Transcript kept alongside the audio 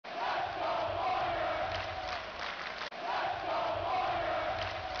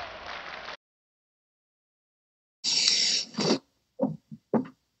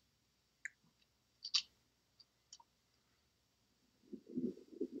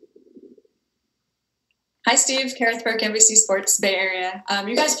Hi, Steve. Kerr Burke, NBC Sports Bay Area.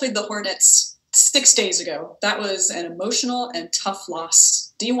 You guys played the Hornets 6 days ago. That was an emotional and tough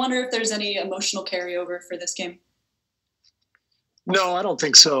loss. Do you wonder if there's any emotional carryover for this game? No, I don't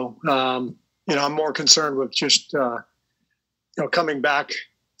think so. I'm more concerned with just coming back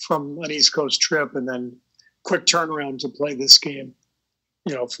from an East Coast trip and then quick turnaround to play this game.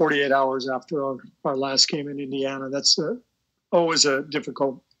 48 hours after our last game in Indiana. That's always a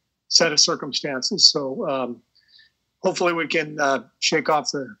difficult set of circumstances. So hopefully we can shake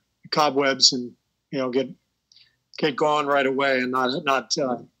off the cobwebs and get going right away and not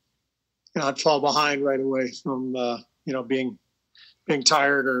fall behind right away from being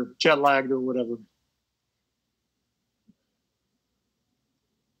tired or jet lagged or whatever.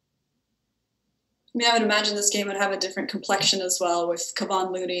 I mean, I would imagine this game would have a different complexion as well with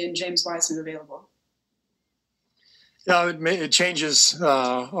Kevon Looney and James Wiseman available. Yeah, it changes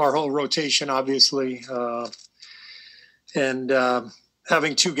our whole rotation, obviously. And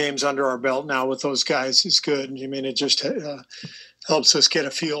having 2 games under our belt now with those guys is good. I mean, it just helps us get a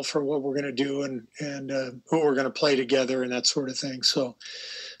feel for what we're going to do and who we're going to play together and that sort of thing. So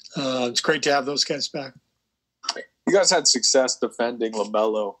it's great to have those guys back. You guys had success defending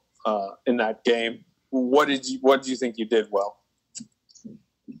LaMelo in that game. What did you think you did well?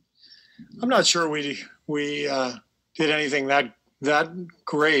 I'm not sure we did anything that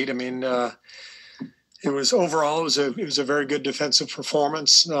great. I mean, it was a very good defensive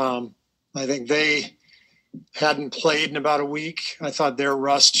performance. I think they hadn't played in about a week. I thought their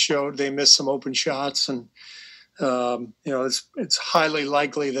rust showed. They missed some open shots, and it's highly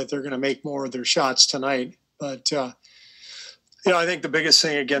likely that they're going to make more of their shots tonight. But I think the biggest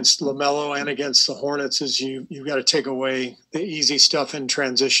thing against LaMelo and against the Hornets is you've got to take away the easy stuff in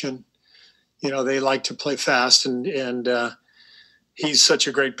transition. They like to play fast, and he's such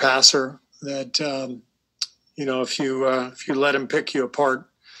a great passer that if you let him pick you apart,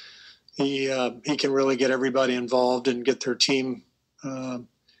 he can really get everybody involved and get their team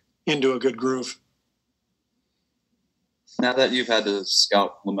into a good groove. Now that you've had to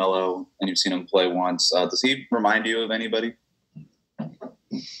scout LaMelo and you've seen him play once, does he remind you of anybody?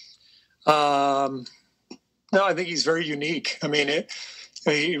 No, I think he's very unique. I mean,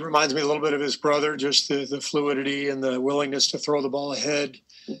 he reminds me a little bit of his brother, just the fluidity and the willingness to throw the ball ahead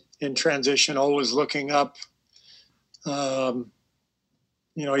in transition, always looking up.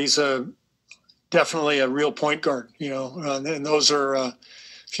 He's definitely a real point guard, and those are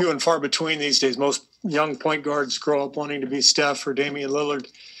few and far between these days. Most young point guards grow up wanting to be Steph or Damian Lillard,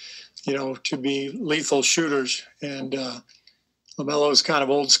 to be lethal shooters. And LaMelo is kind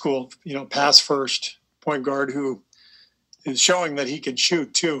of old school, pass first point guard who is showing that he can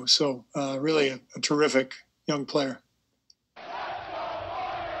shoot too. So really a terrific young player.